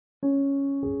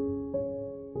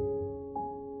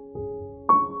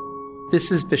This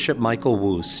is Bishop Michael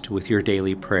Woost with your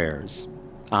daily prayers.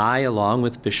 I, along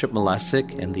with Bishop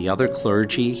Malesic and the other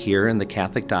clergy here in the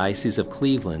Catholic Diocese of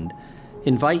Cleveland,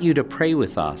 invite you to pray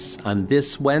with us on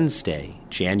this Wednesday,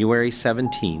 January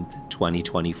 17th,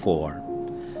 2024.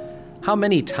 How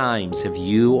many times have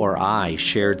you or I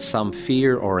shared some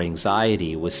fear or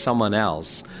anxiety with someone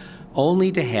else,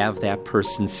 only to have that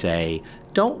person say,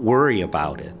 "Don't worry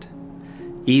about it"?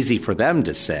 Easy for them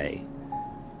to say.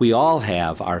 We all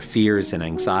have our fears and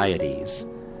anxieties.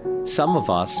 Some of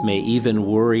us may even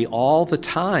worry all the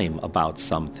time about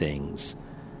some things.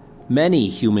 Many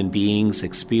human beings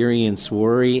experience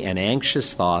worry and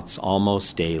anxious thoughts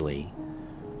almost daily.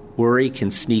 Worry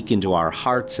can sneak into our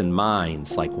hearts and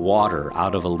minds like water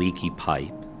out of a leaky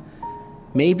pipe.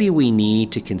 Maybe we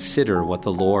need to consider what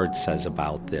the Lord says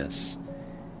about this.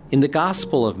 In the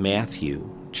Gospel of Matthew,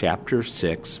 chapter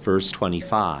 6, verse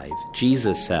 25,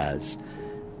 Jesus says,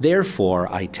 "Therefore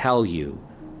I tell you,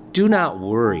 do not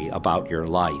worry about your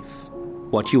life,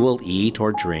 what you will eat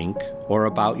or drink, or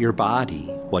about your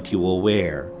body, what you will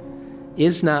wear.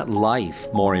 Is not life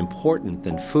more important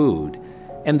than food,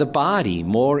 and the body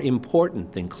more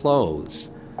important than clothes?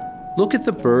 Look at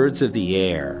the birds of the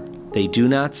air. They do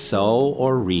not sow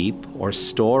or reap or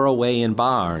store away in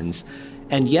barns,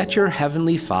 and yet your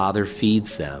heavenly Father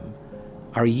feeds them.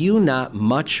 Are you not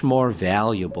much more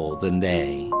valuable than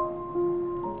they?"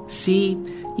 See,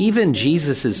 even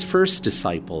Jesus' first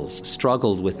disciples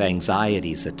struggled with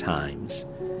anxieties at times.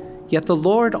 Yet the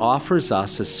Lord offers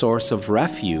us a source of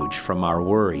refuge from our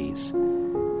worries.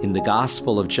 In the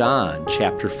Gospel of John,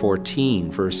 chapter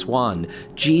 14, verse 1,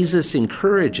 Jesus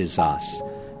encourages us,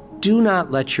 "Do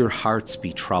not let your hearts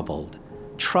be troubled.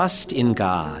 Trust in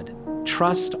God.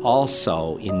 Trust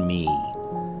also in me."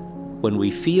 When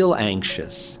we feel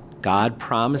anxious, God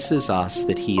promises us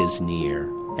that He is near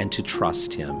and to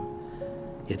trust Him.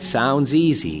 It sounds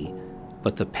easy,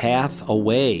 but the path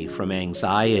away from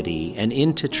anxiety and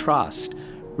into trust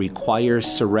requires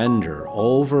surrender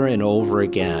over and over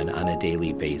again on a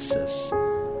daily basis.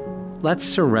 Let's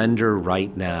surrender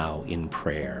right now in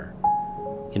prayer.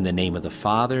 In the name of the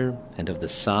Father, and of the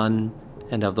Son,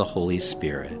 and of the Holy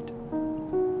Spirit.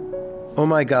 O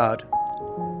my God,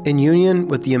 in union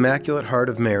with the Immaculate Heart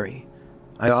of Mary,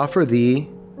 I offer Thee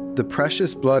the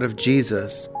precious blood of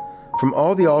Jesus from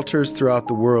all the altars throughout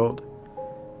the world,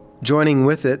 joining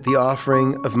with it the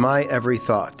offering of my every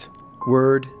thought,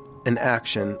 word, and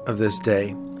action of this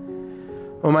day.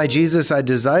 O my Jesus, I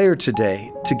desire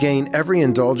today to gain every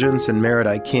indulgence and merit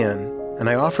I can, and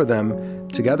I offer them,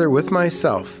 together with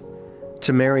myself,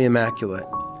 to Mary Immaculate,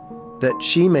 that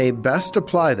she may best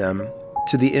apply them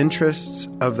to the interests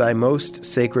of Thy most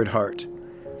sacred heart.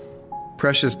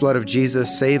 Precious blood of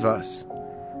Jesus, save us.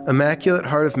 Immaculate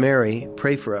Heart of Mary,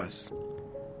 pray for us.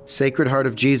 Sacred Heart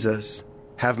of Jesus,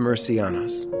 have mercy on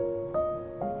us.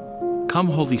 Come,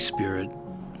 Holy Spirit,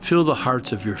 fill the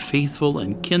hearts of your faithful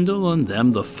and kindle in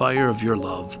them the fire of your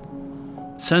love.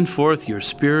 Send forth your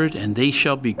Spirit, and they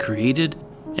shall be created,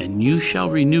 and you shall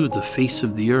renew the face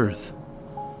of the earth.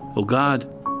 O God,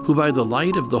 who by the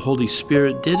light of the Holy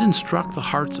Spirit did instruct the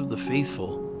hearts of the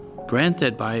faithful, grant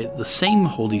that by the same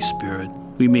Holy Spirit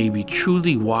we may be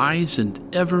truly wise and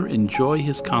ever enjoy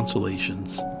His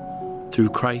consolations. Through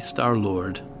Christ our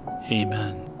Lord.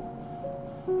 Amen.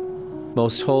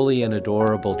 Most holy and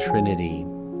adorable Trinity,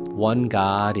 one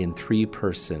God in three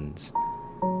persons,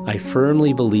 I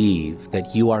firmly believe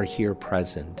that you are here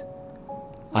present.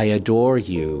 I adore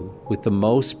you with the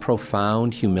most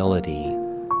profound humility.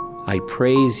 I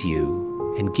praise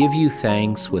you and give you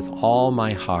thanks with all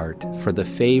my heart for the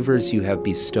favors you have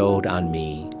bestowed on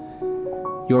me.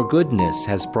 Your goodness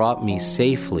has brought me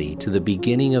safely to the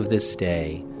beginning of this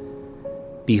day.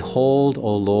 Behold,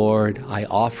 O Lord, I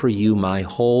offer you my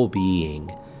whole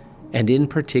being, and in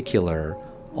particular,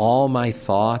 all my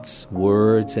thoughts,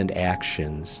 words, and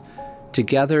actions,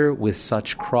 together with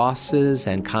such crosses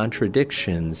and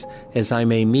contradictions as I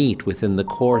may meet within the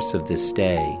course of this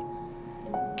day.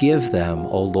 Give them,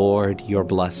 O Lord, your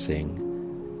blessing.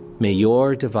 May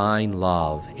your divine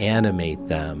love animate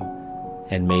them,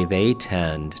 and may they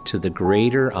tend to the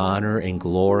greater honor and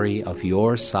glory of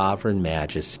your sovereign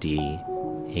majesty.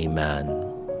 Amen.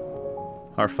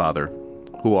 Our Father,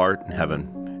 who art in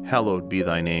heaven, hallowed be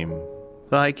thy name.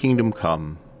 Thy kingdom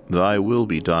come, thy will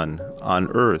be done, on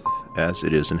earth as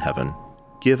it is in heaven.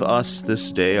 Give us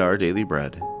this day our daily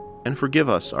bread, and forgive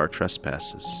us our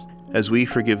trespasses, as we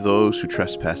forgive those who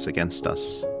trespass against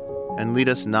us. And lead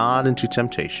us not into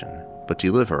temptation, but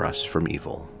deliver us from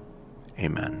evil.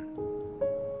 Amen.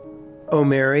 O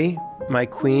Mary, my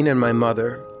Queen and my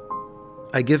Mother,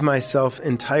 I give myself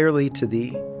entirely to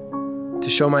Thee. To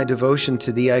show my devotion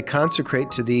to thee, I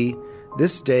consecrate to thee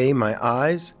this day my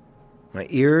eyes, my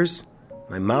ears,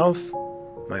 my mouth,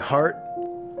 my heart,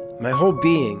 my whole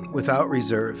being without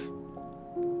reserve.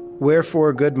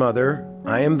 Wherefore, good mother,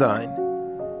 I am thine.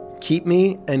 Keep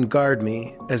me and guard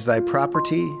me as thy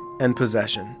property and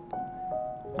possession.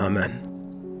 Amen.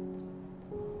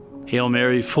 Hail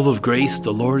Mary, full of grace,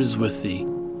 the Lord is with thee.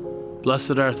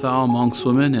 Blessed art thou amongst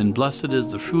women, and blessed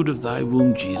is the fruit of thy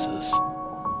womb, Jesus.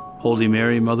 Holy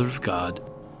Mary, Mother of God,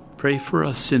 pray for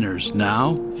us sinners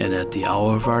now and at the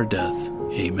hour of our death.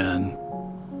 Amen.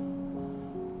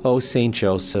 O Saint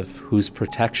Joseph, whose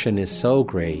protection is so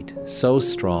great, so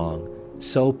strong,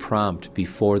 so prompt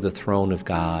before the throne of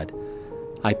God,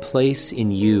 I place in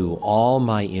you all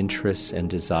my interests and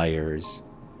desires.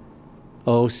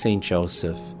 O Saint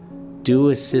Joseph, do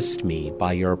assist me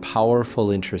by your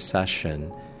powerful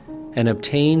intercession, and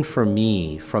obtain for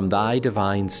me from thy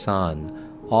divine Son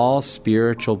all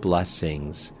spiritual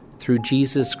blessings through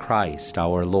Jesus Christ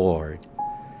our Lord,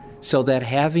 so that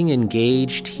having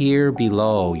engaged here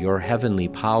below your heavenly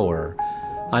power,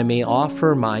 I may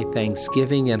offer my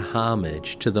thanksgiving and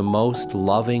homage to the most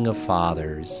loving of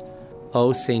fathers.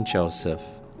 O Saint Joseph,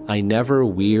 I never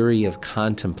weary of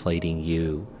contemplating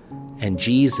you, and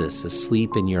Jesus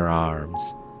asleep in your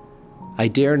arms. I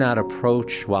dare not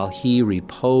approach while he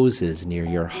reposes near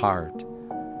your heart.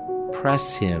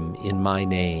 Press him in my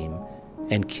name,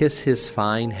 and kiss his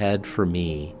fine head for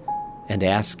me, and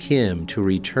ask him to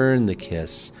return the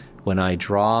kiss when I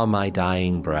draw my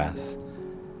dying breath.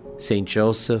 Saint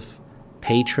Joseph,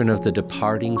 patron of the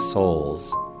departing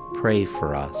souls, pray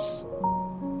for us.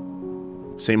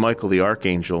 Saint Michael the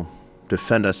Archangel,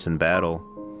 defend us in battle.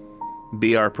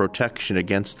 Be our protection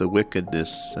against the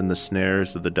wickedness and the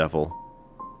snares of the devil.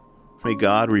 May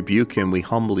God rebuke him, we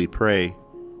humbly pray.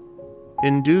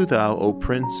 And do thou, O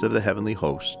Prince of the heavenly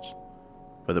hosts,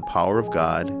 by the power of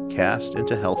God, cast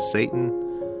into hell Satan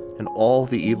and all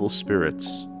the evil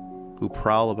spirits who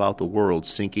prowl about the world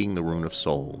seeking the ruin of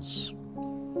souls.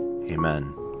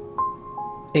 Amen.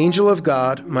 Angel of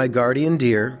God, my guardian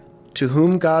dear, to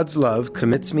whom God's love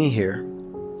commits me here,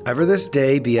 ever this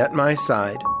day be at my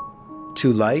side,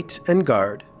 to light and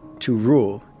guard, to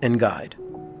rule and guide.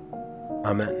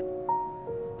 Amen.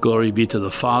 Glory be to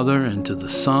the Father, and to the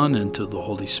Son, and to the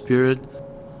Holy Spirit,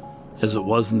 as it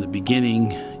was in the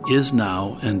beginning, is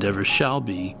now, and ever shall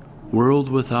be, world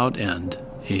without end.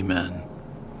 Amen.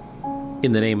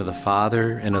 In the name of the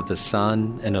Father, and of the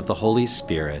Son, and of the Holy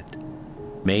Spirit,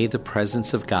 may the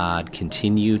presence of God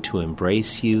continue to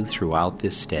embrace you throughout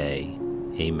this day.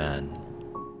 Amen.